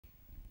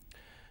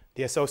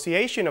The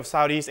Association of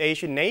Southeast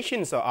Asian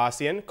Nations, or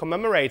ASEAN,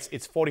 commemorates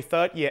its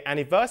 43rd year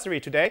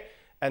anniversary today,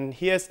 and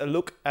here's a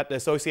look at the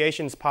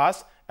association's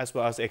past as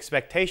well as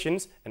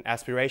expectations and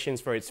aspirations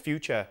for its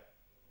future.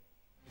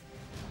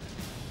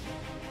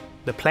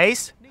 The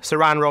place,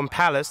 Saranrom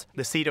Palace,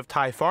 the seat of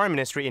Thai Foreign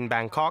Ministry in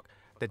Bangkok,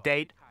 the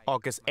date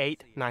August 8,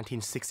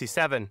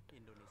 1967.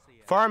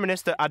 Foreign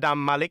Minister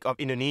Adam Malik of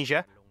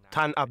Indonesia,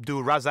 Tan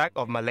Abdul Razak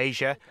of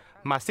Malaysia,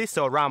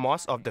 Masiso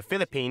Ramos of the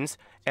Philippines,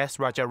 S.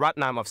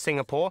 Rajaratnam of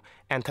Singapore,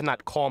 and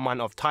Thanat Korman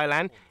of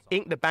Thailand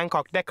inked the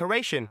Bangkok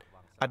Declaration,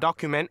 a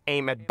document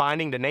aimed at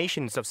binding the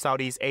nations of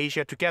Southeast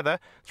Asia together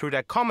through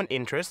their common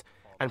interests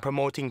and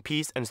promoting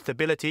peace and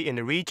stability in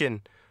the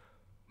region.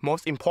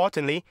 Most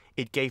importantly,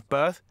 it gave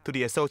birth to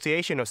the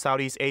Association of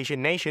Southeast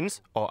Asian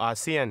Nations, or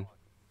ASEAN.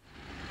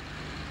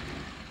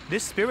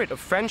 This spirit of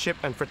friendship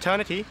and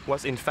fraternity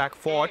was in fact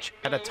forged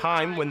at a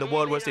time when the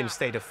world was in a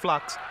state of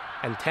flux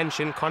and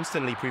tension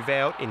constantly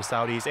prevailed in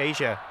Southeast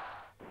Asia.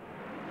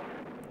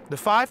 The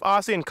 5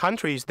 ASEAN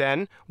countries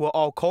then were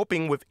all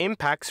coping with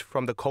impacts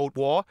from the Cold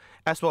War,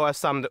 as well as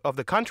some of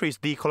the countries'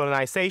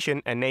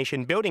 decolonization and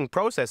nation-building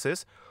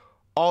processes,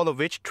 all of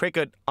which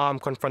triggered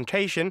armed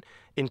confrontation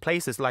in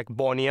places like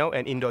Borneo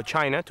and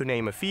Indochina, to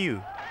name a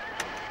few.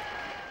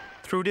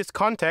 Through this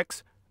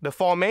context, the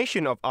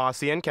formation of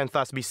ASEAN can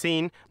thus be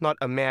seen not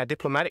a mere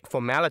diplomatic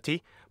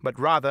formality, but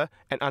rather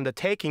an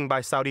undertaking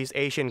by Southeast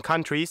Asian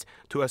countries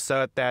to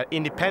assert their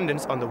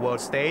independence on the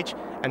world stage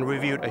and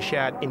revealed a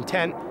shared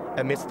intent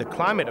amidst the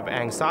climate of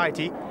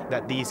anxiety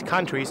that these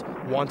countries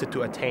wanted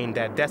to attain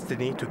their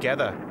destiny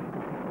together.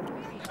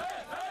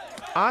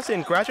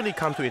 ASEAN gradually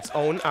comes to its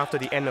own after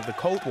the end of the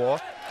Cold War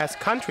as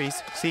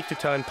countries seek to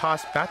turn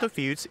past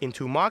battlefields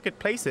into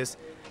marketplaces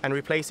and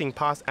replacing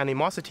past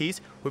animosities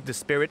with the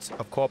spirits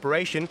of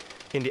cooperation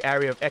in the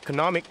area of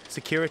economic,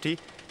 security,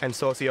 and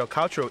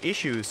socio-cultural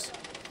issues.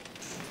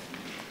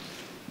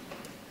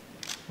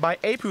 By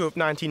April of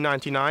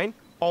 1999,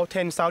 all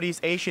 10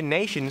 Southeast Asian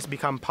nations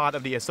become part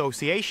of the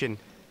association,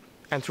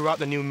 and throughout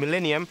the new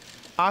millennium,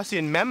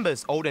 ASEAN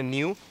members, old and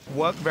new,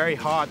 work very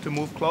hard to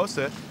move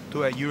closer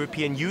to a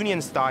European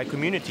Union-style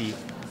community,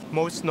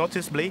 most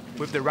noticeably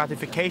with the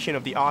ratification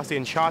of the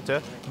ASEAN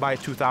Charter by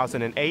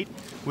 2008,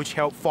 which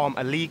helped form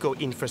a legal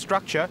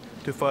infrastructure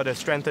to further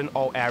strengthen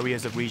all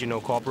areas of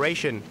regional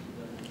cooperation.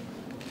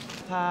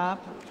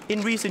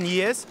 In recent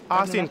years,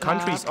 ASEAN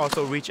countries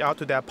also reach out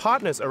to their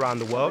partners around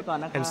the world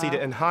and see the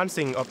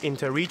enhancing of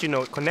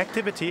inter-regional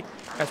connectivity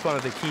as one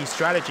of the key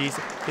strategies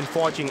in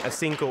forging a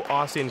single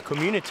ASEAN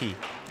community,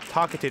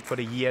 targeted for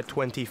the year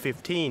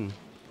 2015.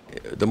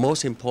 The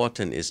most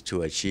important is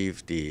to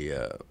achieve the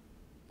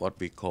what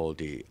we call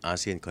the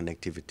ASEAN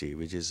connectivity,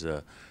 which is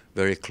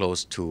very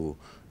close to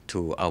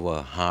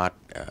our heart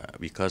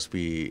because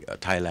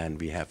Thailand,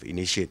 we have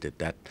initiated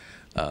that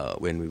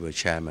when we were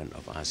chairman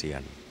of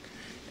ASEAN.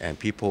 And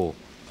people,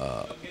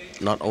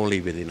 not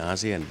only within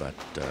ASEAN, but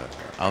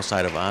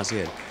outside of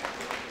ASEAN,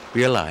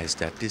 realize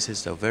that this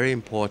is a very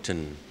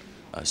important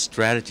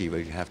strategy where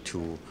you have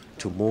to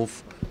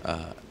move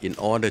in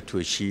order to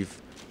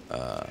achieve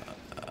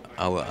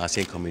our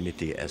ASEAN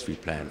community as we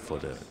plan for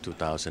the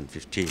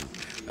 2015.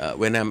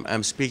 When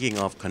I'm speaking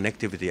of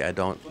connectivity, I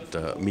don't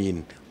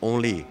mean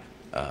only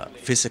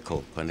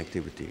physical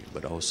connectivity,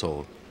 but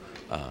also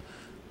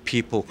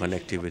people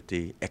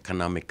connectivity,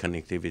 economic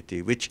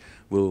connectivity, which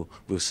will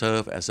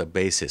serve as a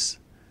basis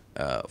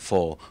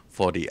for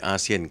the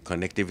ASEAN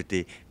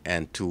connectivity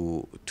and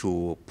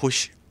to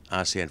push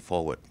ASEAN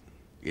forward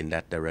in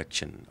that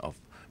direction of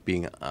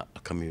being a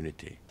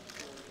community.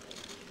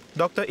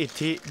 Dr.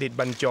 Itti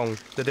Ditbanjong,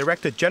 the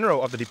Director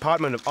General of the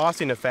Department of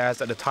ASEAN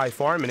Affairs at the Thai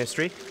Foreign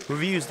Ministry,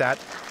 reviews that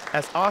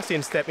as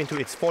ASEAN steps into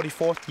its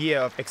 44th year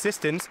of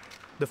existence,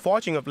 the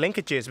forging of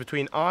linkages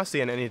between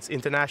ASEAN and its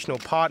international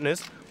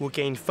partners will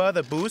gain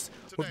further boost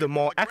with the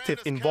more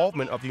active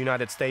involvement of the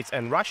United States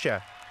and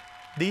Russia.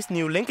 These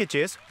new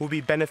linkages will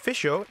be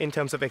beneficial in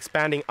terms of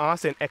expanding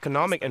ASEAN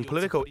economic and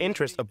political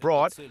interests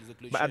abroad,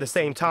 but at the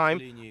same time,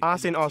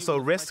 ASEAN also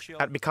risks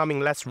at becoming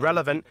less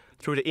relevant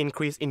through the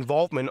increased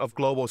involvement of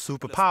global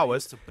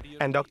superpowers,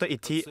 and Dr.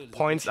 Itti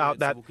points out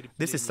that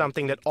this is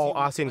something that all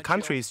ASEAN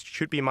countries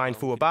should be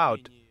mindful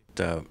about.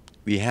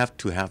 We have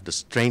to have the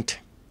strength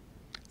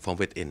from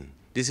within.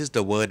 This is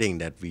the wording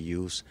that we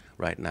use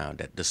right now,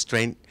 that the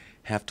strength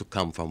have to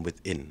come from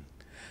within.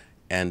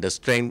 And the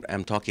strength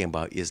I'm talking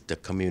about is the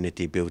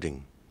community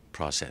building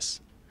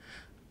process.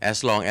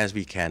 As long as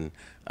we can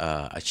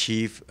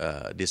achieve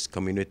this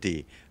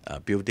community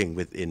building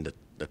within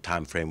the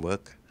time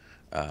framework,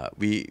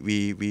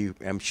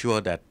 I'm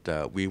sure that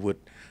we would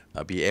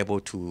be able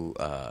to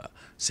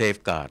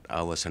safeguard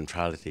our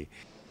centrality.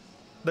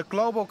 The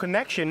global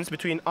connections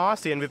between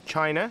ASEAN with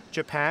China,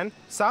 Japan,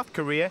 South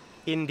Korea,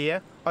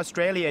 India,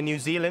 Australia and New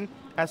Zealand,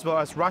 as well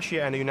as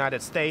Russia and the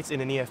United States in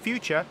the near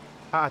future,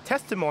 are a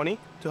testimony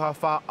to how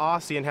far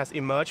ASEAN has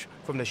emerged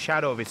from the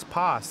shadow of its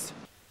past.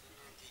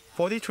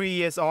 43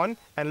 years on,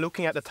 and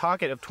looking at the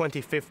target of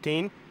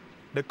 2015,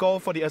 The goal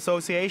for the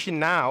association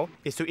now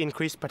is to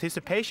increase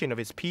participation of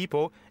its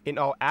people in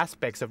all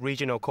aspects of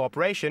regional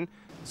cooperation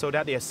so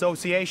that the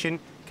association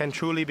can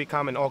truly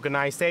become an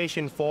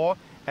organization for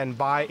and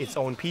by its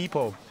own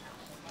people.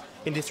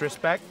 In this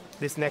respect,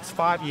 this next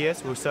 5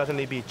 years will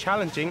certainly be a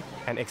challenging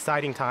and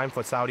exciting time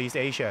for Southeast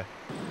Asia.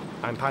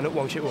 I'm Panu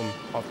Wongcha-um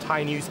of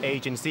Thai News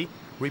Agency,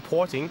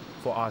 reporting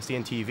for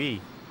ASEAN TV.